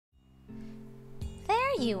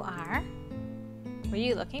you are. Were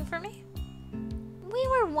you looking for me? We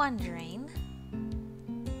were wondering.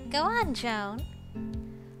 Go on, Joan.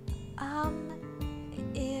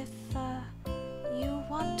 If you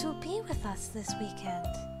want to be with us this weekend.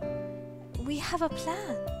 We have a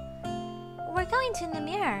plan. We're going to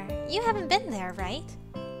Namur. You haven't been there, right?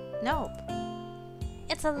 Nope.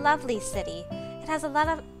 It's a lovely city. It has a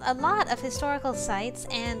lot of historical sites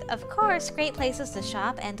and, of course, great places to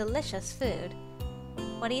shop and delicious food.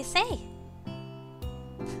 What do you say?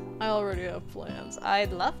 I already have plans.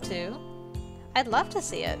 I'd love to. I'd love to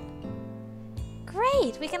see it.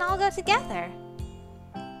 Great! We can all go together.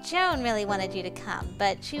 Joan really wanted you to come,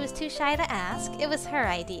 but she was too shy to ask. It was her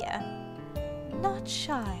idea. Not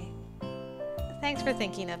shy. Thanks for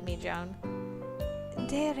thinking of me, Joan.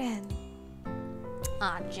 Darren.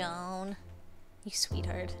 Aw, Joan. You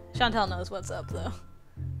sweetheart. Chantal knows what's up, though.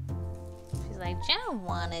 She's like, Joan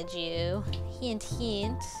wanted you. Hint,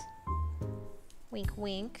 hint. Wink,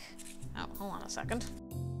 wink. Oh, hold on a second.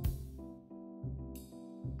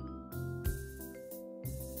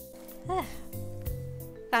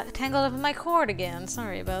 Got tangled up in my cord again.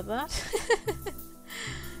 Sorry about that.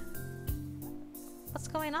 What's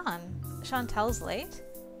going on? Chantal's late?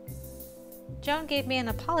 Joan gave me an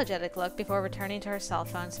apologetic look before returning to her cell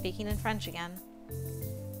phone, speaking in French again.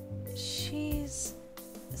 She's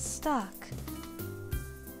stuck.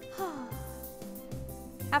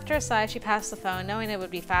 After a sigh, she passed the phone, knowing it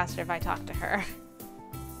would be faster if I talked to her.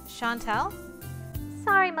 Chantal?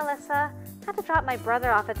 Sorry, Melissa. Had to drop my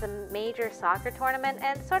brother off at a major soccer tournament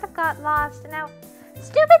and sort of got lost. Now,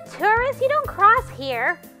 stupid tourist, you don't cross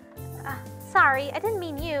here. Sorry, I didn't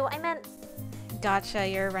mean you. I meant... Gotcha,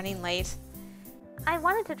 you're running late. I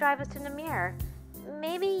wanted to drive us to Namur.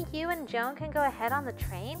 Maybe you and Joan can go ahead on the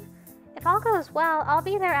train? If all goes well, I'll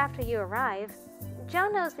be there after you arrive.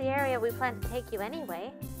 Joan knows the area we plan to take you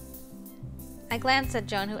anyway. I glanced at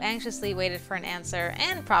Joan, who anxiously waited for an answer,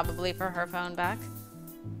 and probably for her phone back.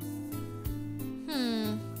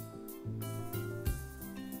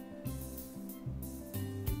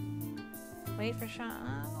 Wait for Sean.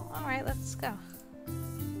 Oh, alright, let's go.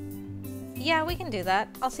 Yeah, we can do that.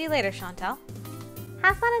 I'll see you later, Chantal.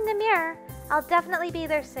 Have fun in Namur. I'll definitely be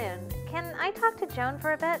there soon. Can I talk to Joan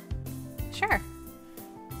for a bit? Sure.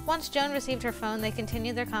 Once Joan received her phone, they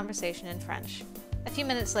continued their conversation in French. A few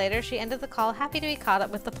minutes later, she ended the call, happy to be caught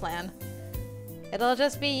up with the plan. It'll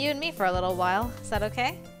just be you and me for a little while. Is that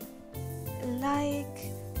okay?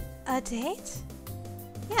 Like a date?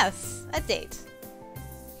 Yes, a date.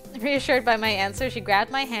 Reassured by my answer, she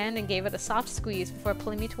grabbed my hand and gave it a soft squeeze before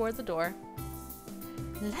pulling me toward the door.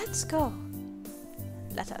 Let's go.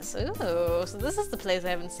 Let us. Ooh, so this is the place I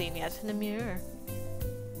haven't seen yet, Namur.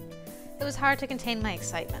 It was hard to contain my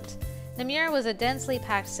excitement. Namur was a densely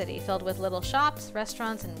packed city filled with little shops,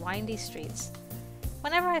 restaurants, and windy streets.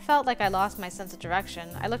 Whenever I felt like I lost my sense of direction,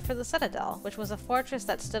 I looked for the Citadel, which was a fortress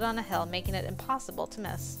that stood on a hill, making it impossible to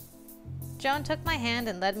miss. Joan took my hand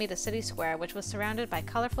and led me to City Square, which was surrounded by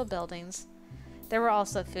colorful buildings. There were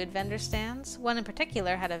also food vendor stands. One in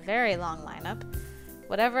particular had a very long lineup.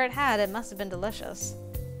 Whatever it had, it must have been delicious.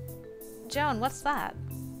 Joan, what's that?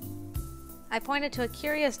 I pointed to a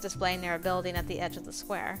curious display near a building at the edge of the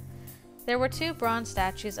square. There were two bronze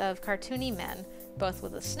statues of cartoony men, both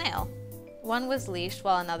with a snail. One was leashed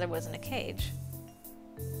while another was in a cage.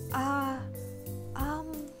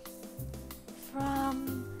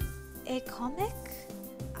 From a comic,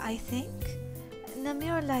 I think.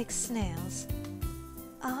 Namur likes snails.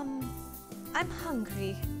 I'm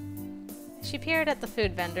hungry. She peered at the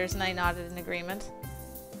food vendors and I nodded in agreement.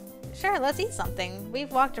 Sure, let's eat something.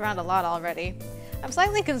 We've walked around a lot already. I'm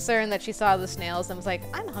slightly concerned that she saw the snails and was like,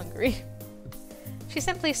 I'm hungry. She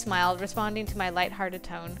simply smiled, responding to my light-hearted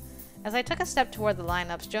tone. As I took a step toward the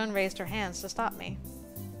lineups, Joan raised her hands to stop me.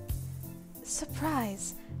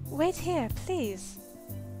 Surprise! Wait here, please.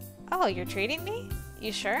 Oh, you're treating me?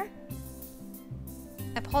 You sure?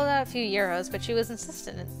 I pulled out a few euros, but she was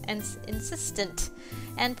insistent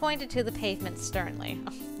and pointed to the pavement sternly.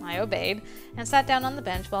 I obeyed, and sat down on the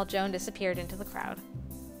bench while Joan disappeared into the crowd.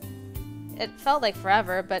 It felt like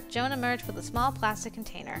forever, but Joan emerged with a small plastic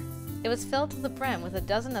container. It was filled to the brim with a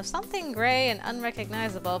dozen of something gray and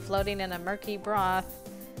unrecognizable floating in a murky broth.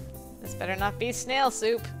 This better not be snail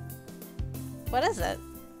soup. What is it?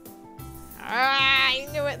 Ah, I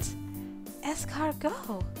knew it!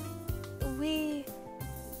 Escargot. We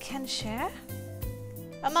can share?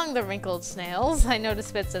 Among the wrinkled snails, I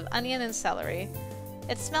noticed bits of onion and celery.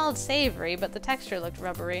 It smelled savory, but the texture looked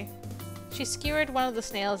rubbery. She skewered one of the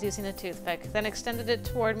snails using a toothpick, then extended it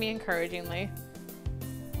toward me encouragingly.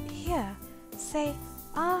 Here, say,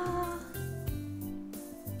 ah.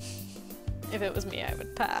 If it was me, I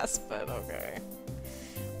would pass, but okay.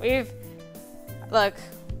 Look,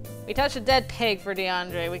 we touched a dead pig for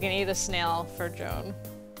DeAndre. We can eat a snail for Joan.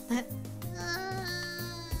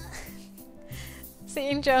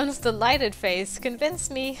 Seeing Joan's delighted face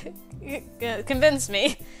convinced me.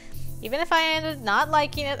 Even if I ended not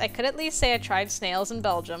liking it, I could at least say I tried snails in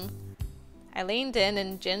Belgium. I leaned in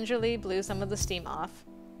and gingerly blew some of the steam off.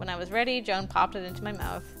 When I was ready, Joan popped it into my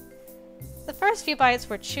mouth. The first few bites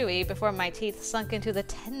were chewy before my teeth sunk into the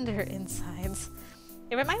tender insides.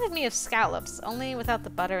 It reminded me of scallops, only without the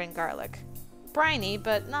butter and garlic. Briny,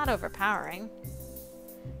 but not overpowering.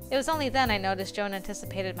 It was only then I noticed Joan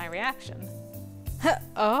anticipated my reaction.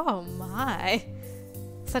 Oh my!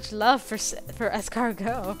 Such love for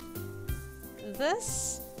escargot.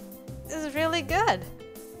 This is really good.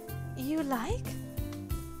 You like?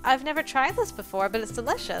 I've never tried this before, but it's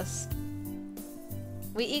delicious.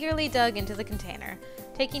 We eagerly dug into the container,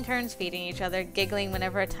 taking turns feeding each other, giggling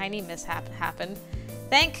whenever a tiny mishap happened.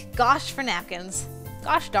 Thank gosh for napkins.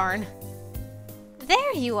 Gosh darn.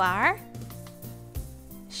 There you are!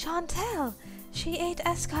 Chantal! She ate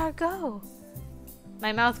escargot!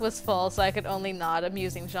 My mouth was full, so I could only nod,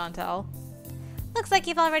 amusing Chantal. Looks like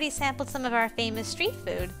you've already sampled some of our famous street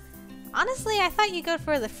food. Honestly, I thought you'd go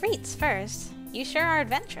for the frites first. You sure are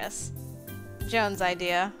adventurous. Joan's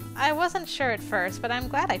idea. I wasn't sure at first, but I'm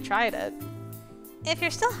glad I tried it. If you're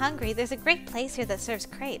still hungry, there's a great place here that serves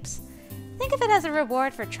crepes. Think of it as a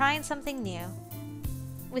reward for trying something new.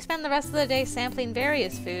 We spent the rest of the day sampling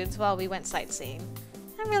various foods while we went sightseeing.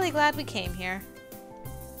 I'm really glad we came here.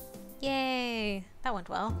 Yay! That went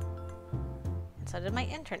well. And so did my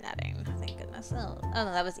interneting. Thank goodness. Oh no,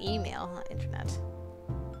 that was email, not internet.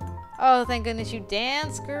 Oh, thank goodness you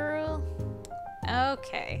dance, girl.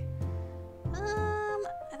 Okay.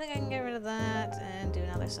 I think I can get rid of that and do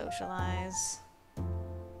another socialize.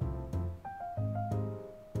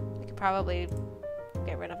 We could probably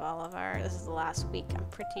get rid of all of our... This is the last week, I'm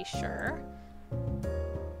pretty sure.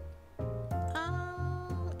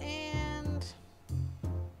 And...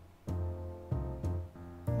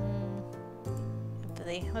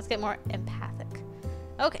 Empathy. Let's get more empathic.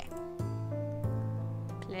 Okay.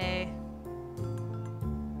 Play.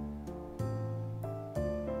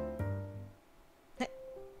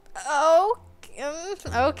 Oh,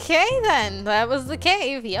 okay then. That was the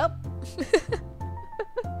cave. Yep.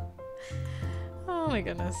 Oh my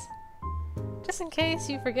goodness. Just in case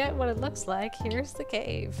you forget what it looks like, here's the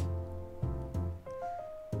cave.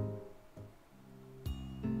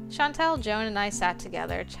 Chantal, Joan, and I sat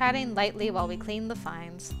together, chatting lightly while we cleaned the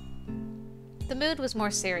finds. The mood was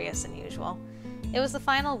more serious than usual. It was the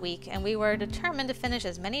final week, and we were determined to finish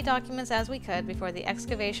as many documents as we could before the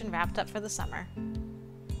excavation wrapped up for the summer.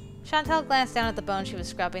 Chantal glanced down at the bone she was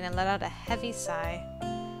scrubbing and let out a heavy sigh.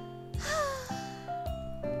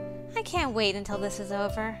 I can't wait until this is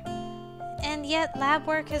over. And yet lab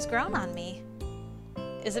work has grown on me.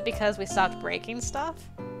 Is it because we stopped breaking stuff?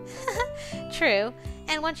 True,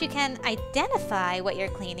 and once you can identify what you're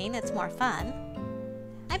cleaning, it's more fun.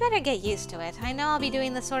 I better get used to it. I know I'll be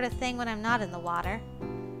doing this sort of thing when I'm not in the water.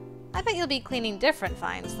 I bet you'll be cleaning different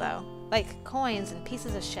finds, though, like coins and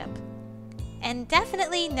pieces of ship. And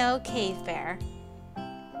definitely no cave bear.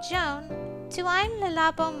 Joan, tu aimes le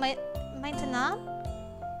labo maintenant?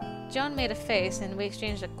 Joan made a face and we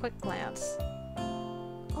exchanged a quick glance.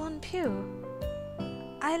 On pew.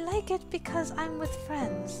 I like it because I'm with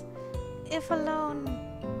friends. If alone,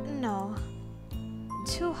 no.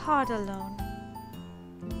 Too hard alone.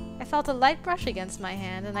 I felt a light brush against my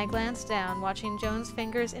hand and I glanced down, watching Joan's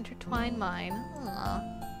fingers intertwine mine. Aww.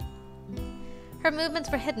 Her movements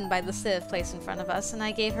were hidden by the sieve placed in front of us, and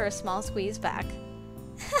I gave her a small squeeze back.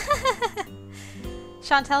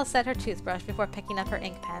 Chantal set her toothbrush before picking up her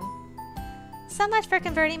ink pen. So much for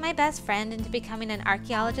converting my best friend into becoming an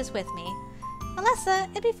archaeologist with me. Melissa,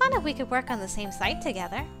 it'd be fun if we could work on the same site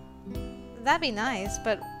together. That'd be nice,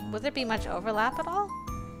 but would there be much overlap at all?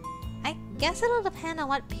 I guess it'll depend on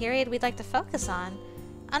what period we'd like to focus on.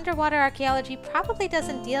 Underwater archaeology probably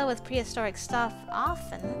doesn't deal with prehistoric stuff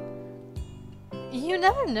often. You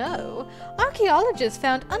never know. Archaeologists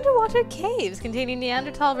found underwater caves containing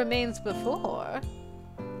Neanderthal remains before.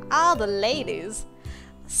 Ah, the ladies.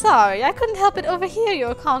 Sorry, I couldn't help but overhear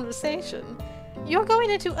your conversation. You're going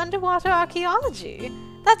into underwater archaeology.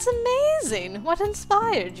 That's amazing. What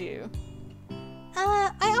inspired you?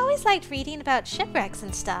 I always liked reading about shipwrecks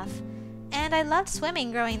and stuff. And I loved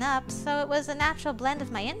swimming growing up, so it was a natural blend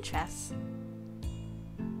of my interests.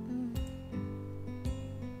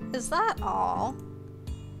 Is that all?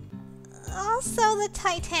 Also the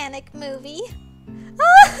Titanic movie.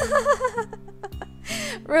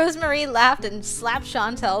 Rosemary laughed and slapped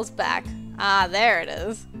Chantel's back. Ah, there it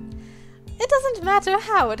is. It doesn't matter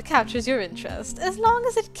how it captures your interest, as long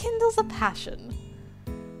as it kindles a passion.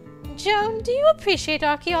 Joan, do you appreciate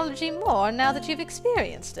archaeology more now that you've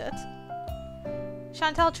experienced it?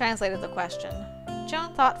 Chantel translated the question.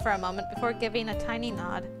 Joan thought for a moment before giving a tiny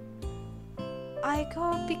nod. I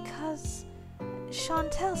go because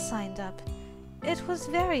Chantel signed up. It was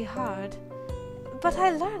very hard, but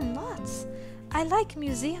I learned lots. I like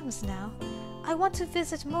museums now. I want to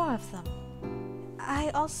visit more of them. I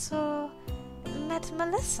also met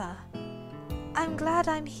Melissa. I'm glad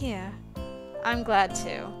I'm here. I'm glad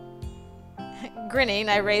too. Grinning,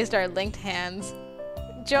 I raised our linked hands.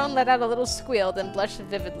 Joan let out a little squeal, then blushed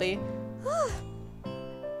vividly.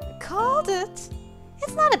 Called it.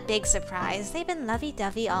 It's not a big surprise. They've been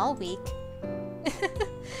lovey-dovey all week.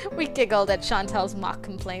 We giggled at Chantel's mock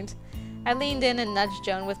complaint. I leaned in and nudged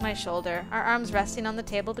Joan with my shoulder, our arms resting on the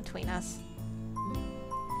table between us.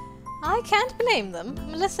 I can't blame them.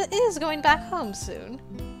 Melissa is going back home soon.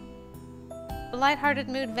 The light-hearted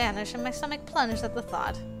mood vanished and my stomach plunged at the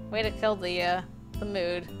thought. Way to kill the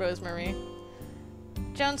mood, Rosemary.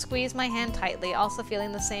 Joan squeezed my hand tightly, also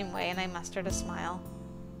feeling the same way, and I mustered a smile.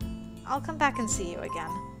 I'll come back and see you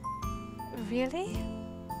again. Really?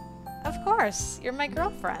 Of course, you're my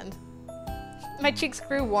girlfriend. My cheeks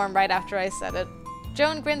grew warm right after I said it.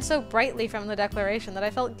 Joan grinned so brightly from the declaration that I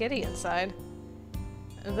felt giddy inside.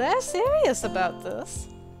 They're serious about this.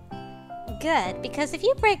 Good, because if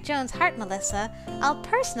you break Joan's heart, Melissa, I'll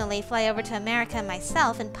personally fly over to America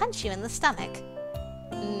myself and punch you in the stomach.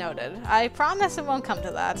 Noted. I promise it won't come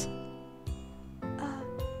to that.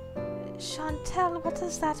 Chantel, what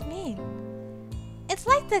does that mean? It's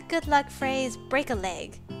like the good luck phrase, break a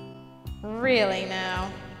leg. Really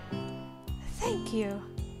now? Thank you.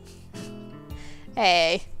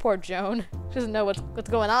 Hey, poor Joan. She doesn't know what's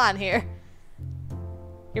going on here.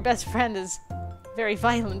 Your best friend is very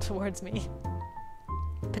violent towards me.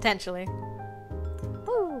 Potentially.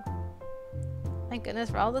 Ooh. Thank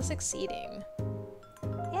goodness for all the succeeding.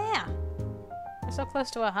 Yeah. We're so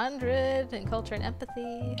close to 100 in culture and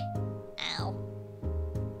empathy. Ow.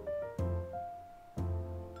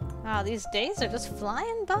 Wow, these days are just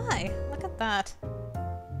flying by. Look at that.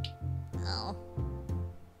 Oh.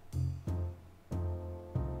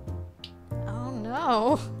 Oh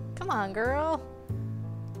no. Come on, girl.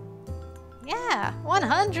 Yeah,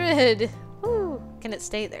 100! Woo! Can it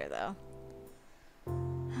stay there, though?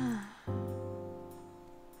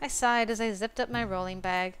 I sighed as I zipped up my rolling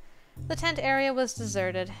bag. The tent area was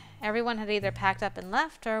deserted. Everyone had either packed up and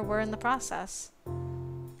left, or were in the process.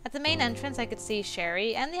 At the main entrance, I could see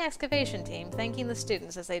Sherry and the excavation team thanking the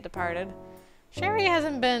students as they departed. Sherry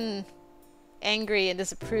hasn't been angry and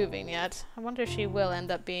disapproving yet. I wonder if she will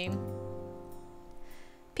end up being.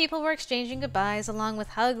 People were exchanging goodbyes along with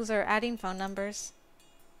hugs or adding phone numbers.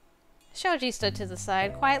 Shoji stood to the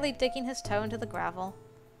side, quietly digging his toe into the gravel.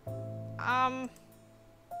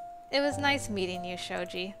 It was nice meeting you,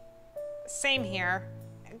 Shoji. Same here.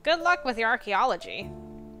 Good luck with your archaeology.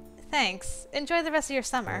 Thanks. Enjoy the rest of your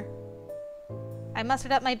summer. I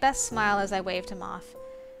mustered up my best smile as I waved him off.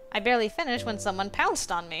 I barely finished when someone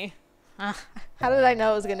pounced on me. How did I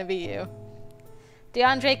know it was going to be you?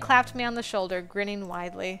 DeAndre clapped me on the shoulder, grinning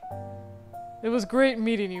widely. It was great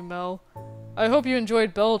meeting you, Mel. I hope you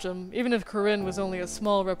enjoyed Belgium, even if Corinne was only a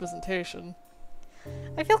small representation.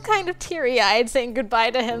 I feel kind of teary-eyed saying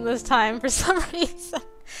goodbye to him this time for some reason.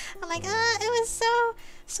 I'm like, it was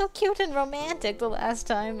so cute and romantic the last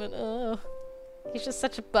time, and he's just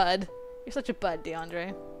such a bud. You're such a bud,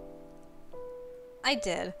 DeAndre. I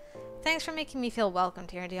did. Thanks for making me feel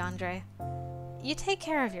welcomed here, DeAndre. You take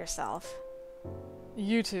care of yourself.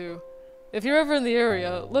 You too. If you're ever in the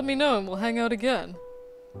area, let me know and we'll hang out again.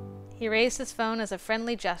 He raised his phone as a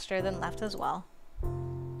friendly gesture, then left as well.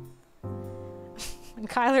 When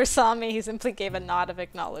Kyler saw me, he simply gave a nod of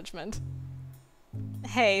acknowledgement.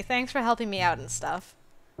 Hey, thanks for helping me out and stuff.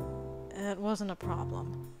 It wasn't a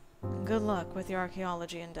problem. Good luck with your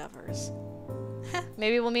archaeology endeavors.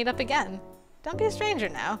 Maybe we'll meet up again. Don't be a stranger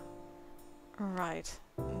now. Right.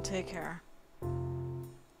 Take care.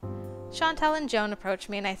 Chantel and Joan approached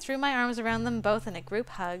me, and I threw my arms around them both in a group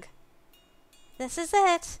hug. This is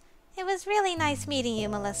it. It was really nice meeting you,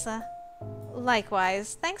 Melissa.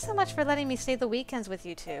 Likewise. Thanks so much for letting me stay the weekends with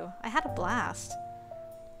you two. I had a blast.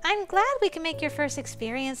 I'm glad we can make your first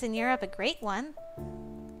experience in Europe a great one.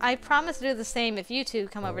 I promise to do the same if you two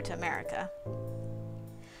come over to America.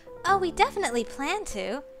 Oh, we definitely plan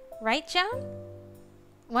to. Right, Joan?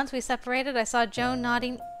 Once we separated, I saw Joan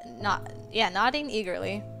nodding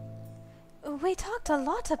eagerly. We talked a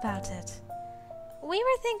lot about it. We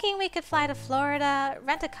were thinking we could fly to Florida,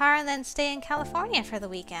 rent a car, and then stay in California for the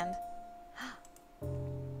weekend.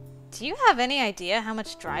 Do you have any idea how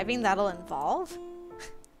much driving that'll involve?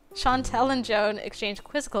 Chantel and Joan exchanged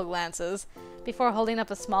quizzical glances before holding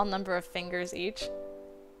up a small number of fingers each.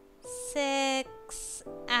 6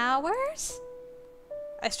 hours?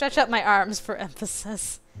 I stretch out my arms for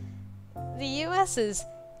emphasis. The US is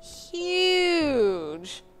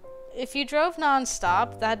huge. If you drove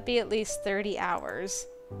non-stop, that'd be at least 30 hours.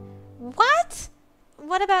 What?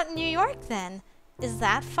 What about New York then? Is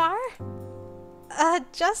that far?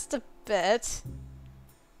 Just a bit.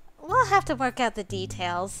 We'll have to work out the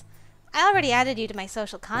details. I already added you to my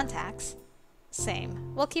social contacts.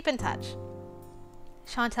 Same. We'll keep in touch.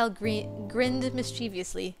 Chantel greened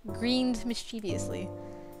mischievously.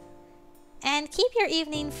 And keep your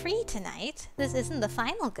evening free tonight. This isn't the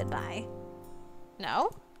final goodbye.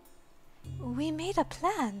 No? We made a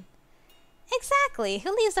plan. Exactly.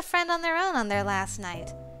 Who leaves a friend on their own on their last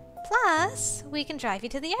night? Plus, we can drive you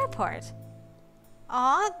to the airport.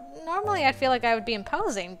 Aw, normally I'd feel like I would be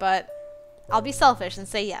imposing, but I'll be selfish and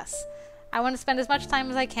say yes. I want to spend as much time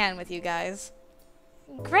as I can with you guys.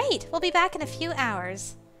 Great! We'll be back in a few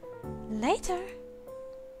hours. Later.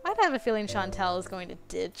 Why'd I have a feeling Chantel is going to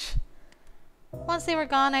ditch? Once they were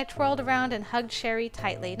gone, I twirled around and hugged Sherry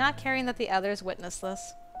tightly, not caring that the others witnessed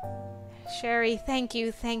this. Sherry, thank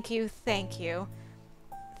you. Thanks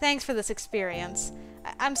for this experience.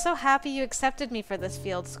 I'm so happy you accepted me for this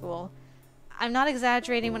field school. I'm not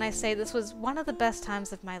exaggerating when I say this was one of the best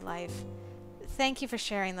times of my life. Thank you for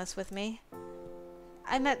sharing this with me.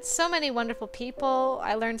 I met so many wonderful people.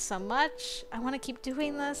 I learned so much. I want to keep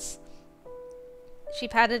doing this. She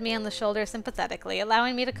patted me on the shoulder sympathetically,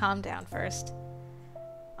 allowing me to calm down first.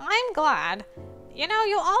 I'm glad. You know,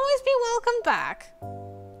 you'll always be welcomed back.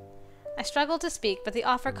 I struggled to speak, but the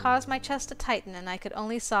offer caused my chest to tighten and I could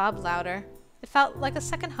only sob louder. It felt like a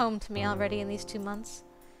second home to me already in these 2 months.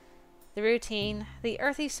 The routine, the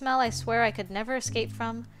earthy smell I swear I could never escape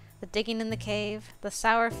from, the digging in the cave, the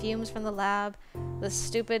sour fumes from the lab, the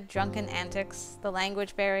stupid drunken antics, the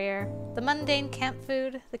language barrier, the mundane camp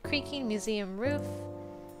food, the creaking museum roof,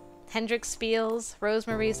 Hendrik's spiels,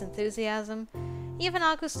 Rosemary's enthusiasm, even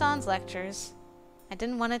Augustin's lectures. I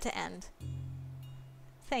didn't want it to end.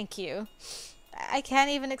 Thank you. I can't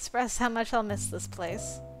even express how much I'll miss this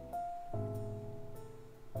place.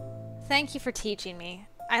 Thank you for teaching me.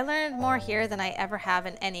 I learned more here than I ever have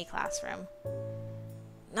in any classroom.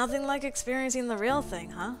 Nothing like experiencing the real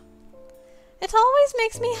thing, huh? It always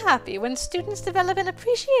makes me happy when students develop an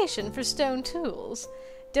appreciation for stone tools.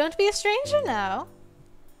 Don't be a stranger now.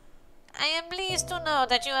 I am pleased to know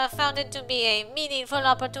that you have found it to be a meaningful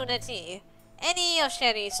opportunity. Any of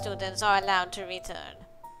Sherry's students are allowed to return.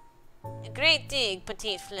 Great dig,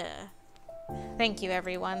 Petite Fleur. Thank you,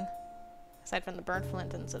 everyone. Aside from the burnt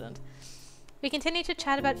flint incident. We continued to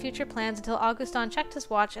chat about future plans until Augustin checked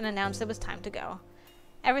his watch and announced it was time to go.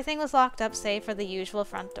 Everything was locked up save for the usual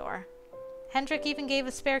front door. Hendrik even gave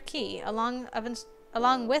a spare key, along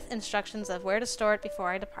with instructions of where to store it before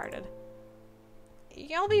I departed.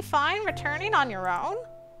 You'll be fine returning on your own?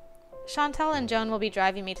 Chantel and Joan will be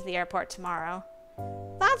driving me to the airport tomorrow.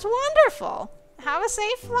 That's wonderful! Have a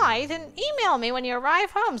safe flight and email me when you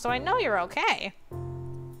arrive home so I know you're okay.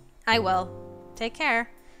 I will. Take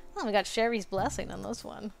care. Oh, we got Sherry's blessing on this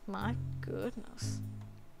one. My goodness.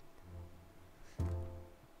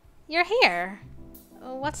 You're here.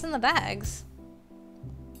 What's in the bags?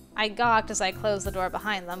 I gawked as I closed the door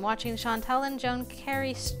behind them, watching Chantel and Joan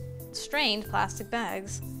carry strained plastic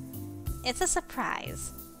bags. It's a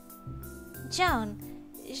surprise. Joan,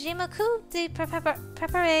 je m'occupe de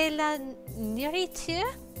préparer la nourriture.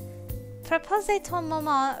 Proposez ton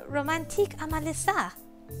moment romantique à Melissa.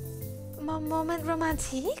 Moment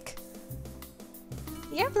romantique?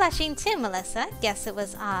 You're blushing too, Melissa. Guess it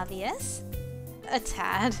was obvious. A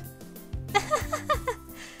tad.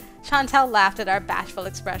 Chantel laughed at our bashful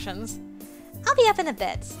expressions. I'll be up in a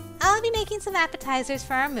bit. I'll be making some appetizers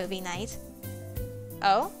for our movie night.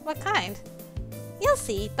 Oh? What kind? You'll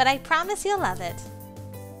see, but I promise you'll love it.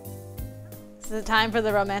 Is it time for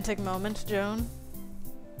the romantic moment, Joan?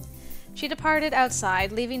 She departed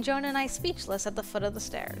outside, leaving Joan and I speechless at the foot of the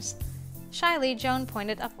stairs. Shyly, Joan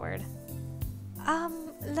pointed upward.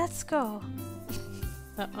 Let's go.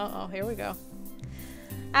 Uh-oh, here we go.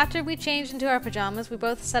 After we changed into our pajamas, we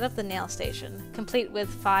both set up the nail station, complete with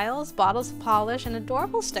files, bottles of polish, and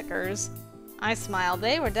adorable stickers. I smiled.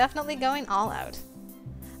 They were definitely going all out.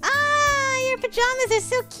 Ah, your pajamas are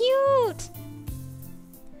so cute!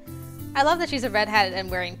 I love that she's a redhead and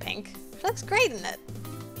wearing pink. She looks great in it.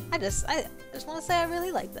 I just want to say I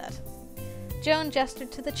really like that. Joan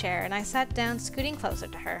gestured to the chair, and I sat down, scooting closer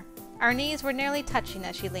to her. Our knees were nearly touching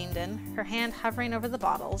as she leaned in, her hand hovering over the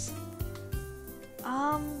bottles.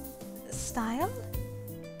 Style?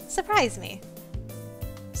 Surprise me.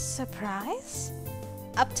 Surprise?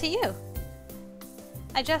 Up to you.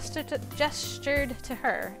 I gestured to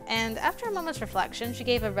her, and after a moment's reflection, she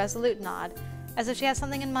gave a resolute nod, as if she had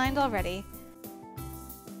something in mind already.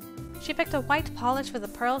 She picked a white polish with a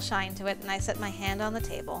pearl shine to it, and I set my hand on the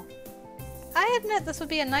table. I admit this would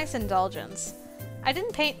be a nice indulgence. I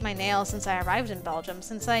didn't paint my nails since I arrived in Belgium,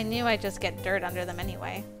 since I knew I'd just get dirt under them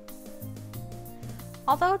anyway.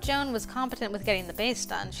 Although Joan was competent with getting the base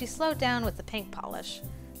done, she slowed down with the pink polish.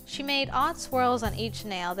 She made odd swirls on each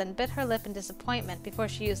nail, then bit her lip in disappointment before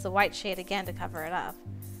she used the white shade again to cover it up.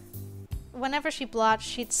 Whenever she blotched,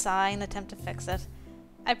 she'd sigh and attempt to fix it.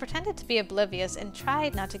 I pretended to be oblivious and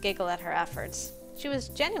tried not to giggle at her efforts. She was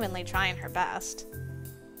genuinely trying her best.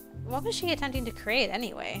 What was she attempting to create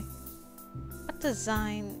anyway? What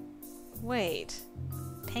design? Wait.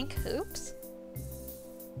 Pink hoops?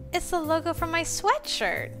 It's the logo from my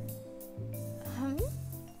sweatshirt!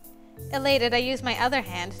 Elated, I used my other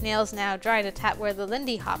hand, nails now dry, to tap where the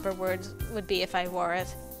Lindy Hopper words would be if I wore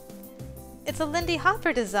it. It's a Lindy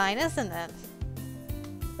Hopper design, isn't it?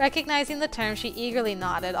 Recognizing the term, she eagerly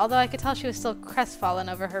nodded, although I could tell she was still crestfallen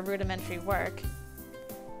over her rudimentary work.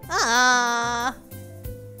 Ah!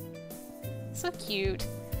 So cute.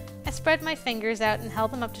 I spread my fingers out and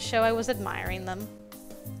held them up to show I was admiring them.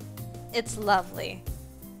 It's lovely.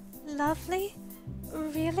 Lovely?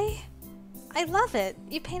 Really? I love it.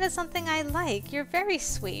 You painted something I like. You're very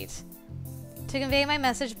sweet. To convey my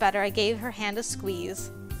message better, I gave her hand a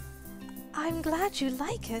squeeze. I'm glad you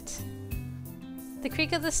like it. The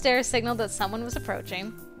creak of the stairs signaled that someone was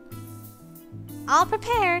approaching. All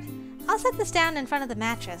prepared. I'll set this down in front of the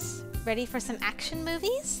mattress. Ready for some action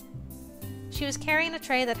movies? She was carrying a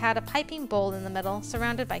tray that had a piping bowl in the middle,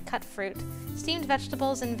 surrounded by cut fruit, steamed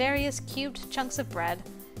vegetables, and various cubed chunks of bread.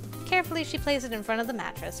 Carefully, she placed it in front of the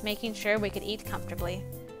mattress, making sure we could eat comfortably.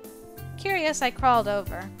 Curious, I crawled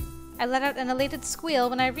over. I let out an elated squeal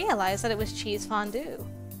when I realized that it was cheese fondue.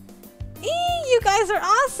 Eee, you guys are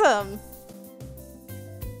awesome!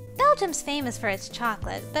 Belgium's famous for its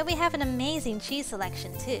chocolate, but we have an amazing cheese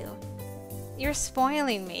selection too. You're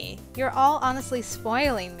spoiling me. You're all honestly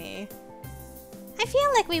spoiling me. I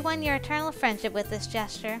feel like we won your eternal friendship with this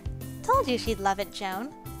gesture. Told you she'd love it,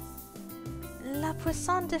 Joan. La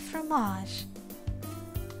poisson de fromage.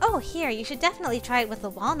 Oh, here, you should definitely try it with the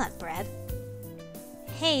walnut bread.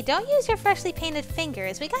 Hey, don't use your freshly painted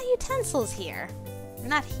fingers. We got utensils here. We're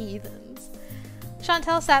not heathens.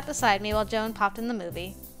 Chantel sat beside me while Joan popped in the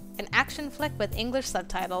movie. An action flick with English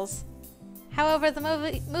subtitles. However,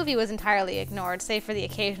 the movie was entirely ignored, save for the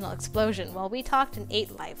occasional explosion, while we talked and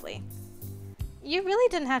ate lively. You really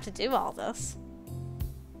didn't have to do all this.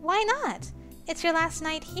 Why not? It's your last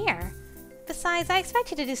night here. Besides, I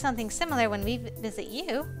expect you to do something similar when we visit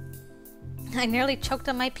you. I nearly choked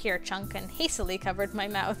on my pear chunk and hastily covered my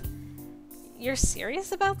mouth. You're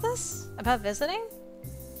serious about this? About visiting?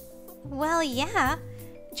 Well, yeah.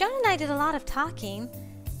 Joan and I did a lot of talking,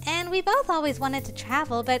 and we both always wanted to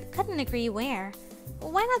travel, but couldn't agree where.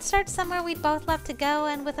 Why not start somewhere we'd both love to go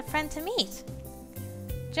and with a friend to meet?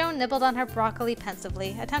 Joan nibbled on her broccoli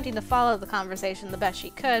pensively, attempting to follow the conversation the best she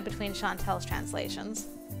could between Chantel's translations.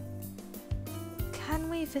 Can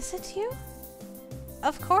we visit you?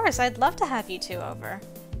 Of course, I'd love to have you two over.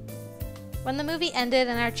 When the movie ended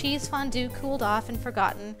and our cheese fondue cooled off and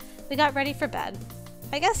forgotten, we got ready for bed.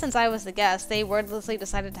 I guess since I was the guest, they wordlessly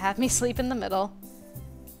decided to have me sleep in the middle.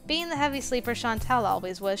 Being the heavy sleeper Chantel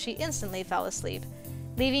always was, she instantly fell asleep,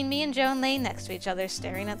 leaving me and Joan laying next to each other,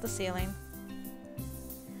 staring at the ceiling.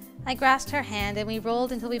 I grasped her hand and we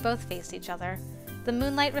rolled until we both faced each other. The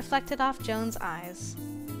moonlight reflected off Joan's eyes.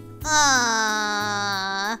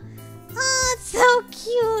 Ah, oh, it's so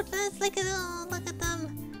cute. It's like, oh, look at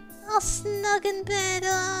them, all snug in bed.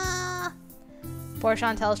 Ah. Poor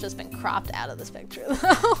Chantel's just been cropped out of this picture,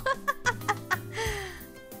 though.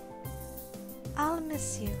 I'll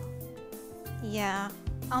miss you. Yeah,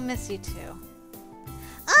 I'll miss you too.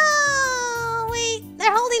 Oh, wait,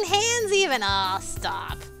 they're holding hands even. Oh,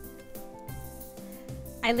 stop.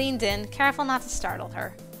 I leaned in, careful not to startle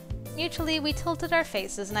her. Mutually, we tilted our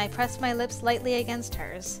faces and I pressed my lips lightly against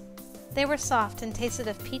hers. They were soft and tasted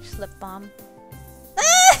of peach lip balm.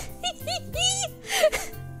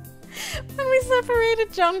 When we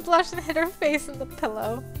separated, Joan blushed and hid her face in the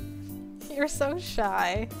pillow. You're so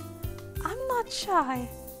shy. I'm not shy.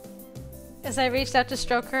 As I reached out to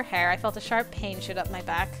stroke her hair, I felt a sharp pain shoot up my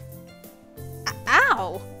back.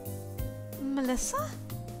 Ow! Melissa?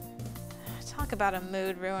 Talk about a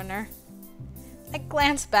mood ruiner. I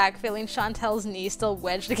glanced back, feeling Chantel's knee still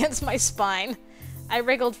wedged against my spine. I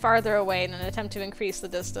wriggled farther away in an attempt to increase the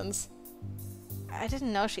distance. I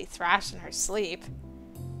didn't know she thrashed in her sleep.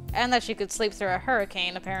 And that she could sleep through a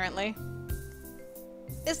hurricane, apparently.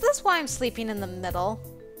 Is this why I'm sleeping in the middle?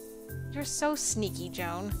 You're so sneaky,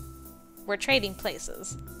 Joan. We're trading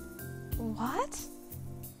places. What?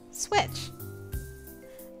 Switch.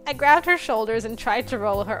 I grabbed her shoulders and tried to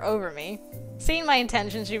roll her over me. Seeing my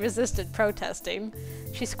intention, she resisted, protesting.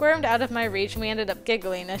 She squirmed out of my reach and we ended up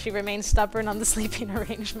giggling as she remained stubborn on the sleeping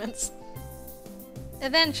arrangements.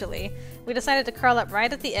 Eventually, we decided to curl up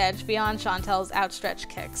right at the edge beyond Chantel's outstretched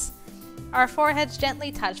kicks. Our foreheads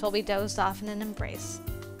gently touched while we dozed off in an embrace.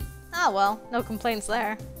 Ah well, no complaints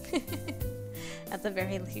there. At the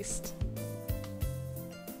very least.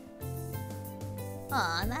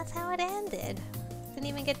 Aw, and that's how it ended. Didn't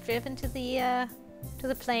even get driven to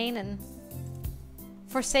the plane and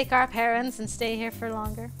forsake our parents and stay here for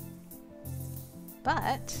longer.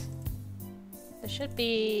 But there should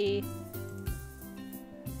be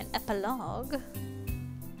an epilogue.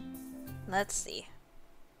 Let's see.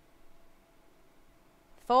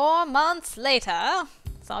 4 months later.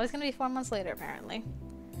 It's always gonna be 4 months later, apparently.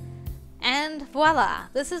 And voila,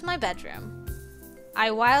 this is my bedroom.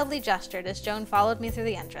 I wildly gestured as Joan followed me through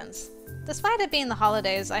the entrance. Despite it being the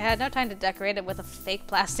holidays, I had no time to decorate it with a fake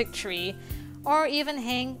plastic tree, or even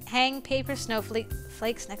hang paper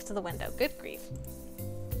snowflakes next to the window. Good grief.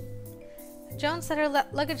 Joan set her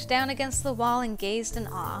luggage down against the wall and gazed in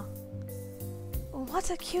awe.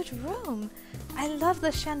 What a cute room! I love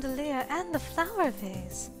the chandelier and the flower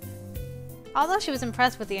vase. Although she was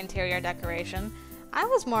impressed with the interior decoration, I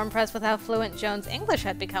was more impressed with how fluent Joan's English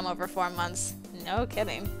had become over 4 months. No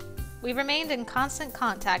kidding. We remained in constant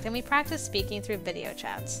contact and we practiced speaking through video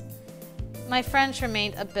chats. My French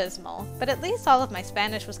remained abysmal, but at least all of my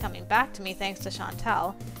Spanish was coming back to me thanks to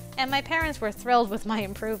Chantel, and my parents were thrilled with my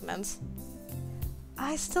improvements.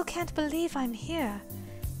 I still can't believe I'm here.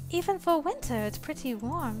 Even for winter, it's pretty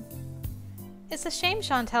warm. It's a shame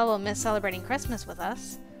Chantel will miss celebrating Christmas with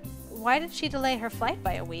us. Why did she delay her flight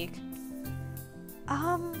by a week?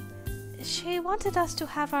 She wanted us to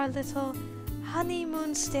have our little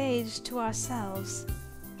honeymoon stage to ourselves.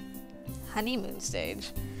 Honeymoon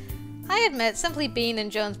stage? I admit, simply being in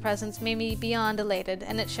Joan's presence made me beyond elated,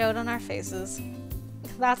 and it showed on our faces.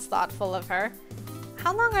 That's thoughtful of her.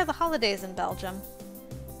 How long are the holidays in Belgium?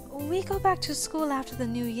 We go back to school after the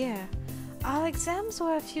new year. Our exams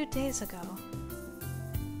were a few days ago.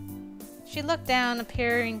 She looked down,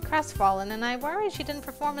 appearing crestfallen, and I worried she didn't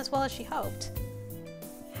perform as well as she hoped.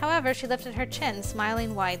 However, she lifted her chin,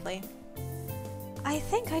 smiling widely. I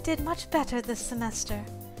think I did much better this semester.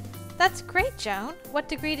 That's great, Joan. What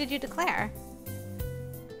degree did you declare?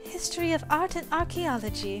 History of Art and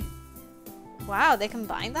Archaeology. Wow, they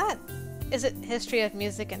combined that? Is it history of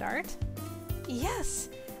music and art? Yes.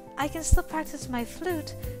 I can still practice my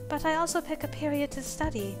flute, but I also pick a period to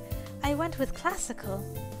study. I went with classical.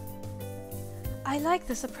 I like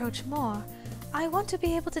this approach more. I want to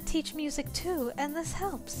be able to teach music too, and this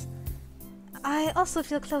helps. I also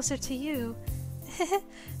feel closer to you.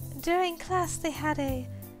 During class they had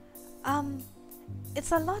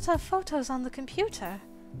it's a lot of photos on the computer.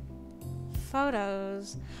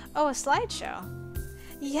 Photos? Oh, a slideshow.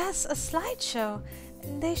 Yes, a slideshow.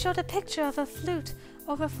 They showed a picture of a flute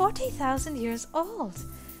over 40,000 years old.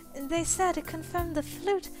 They said it confirmed the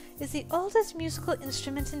flute is the oldest musical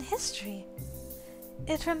instrument in history.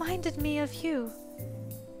 It reminded me of you.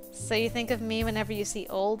 So you think of me whenever you see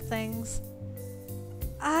old things?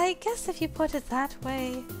 I guess if you put it that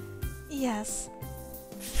way, yes.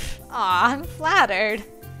 Aw, I'm flattered.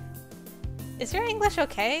 Is your English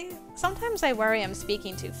okay? Sometimes I worry I'm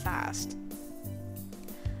speaking too fast.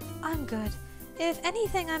 I'm good. If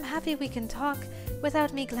anything, I'm happy we can talk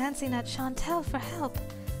without me glancing at Chantel for help.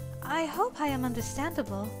 I hope I am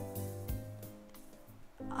understandable.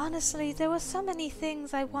 Honestly, there were so many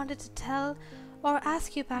things I wanted to tell or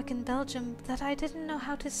ask you back in Belgium that I didn't know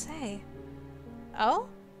how to say. Oh?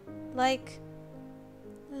 Like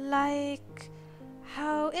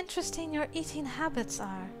how interesting your eating habits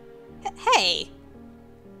are. Hey!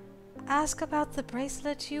 Ask about the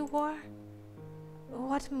bracelet you wore.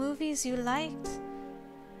 What movies you liked.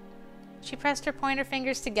 She pressed her pointer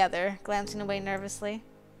fingers together, glancing away nervously.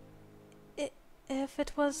 If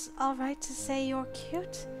it was alright to say you're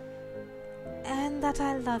cute, and that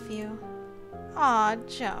I love you. Aw,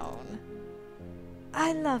 Joan.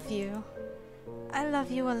 I love you. I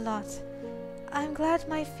love you a lot. I'm glad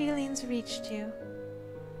my feelings reached you.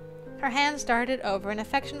 Her hands darted over and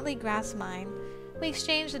affectionately grasped mine. We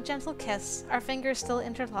exchanged a gentle kiss, our fingers still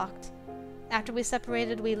interlocked. After we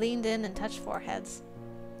separated, we leaned in and touched foreheads.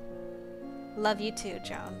 Love you too,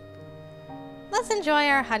 Joan. Let's enjoy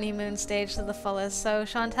our honeymoon stage to the fullest so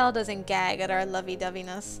Chantel doesn't gag at our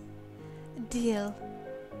lovey-doveyness. Deal.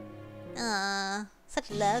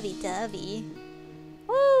 Such lovey-dovey.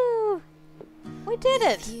 Woo! We did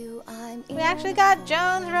it! We actually got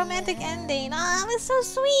Joan's romantic ending. It was so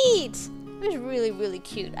sweet! It was really, really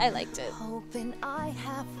cute. I liked it.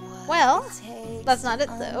 Well, that's not it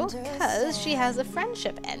though, because she has a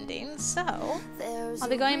friendship ending, so I'll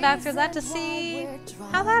be going back through that to see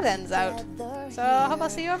how that ends out. So I hope I'll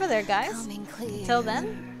see you over there, guys. Till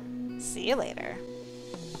then, see you later.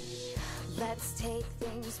 Let's take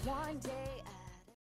things one day.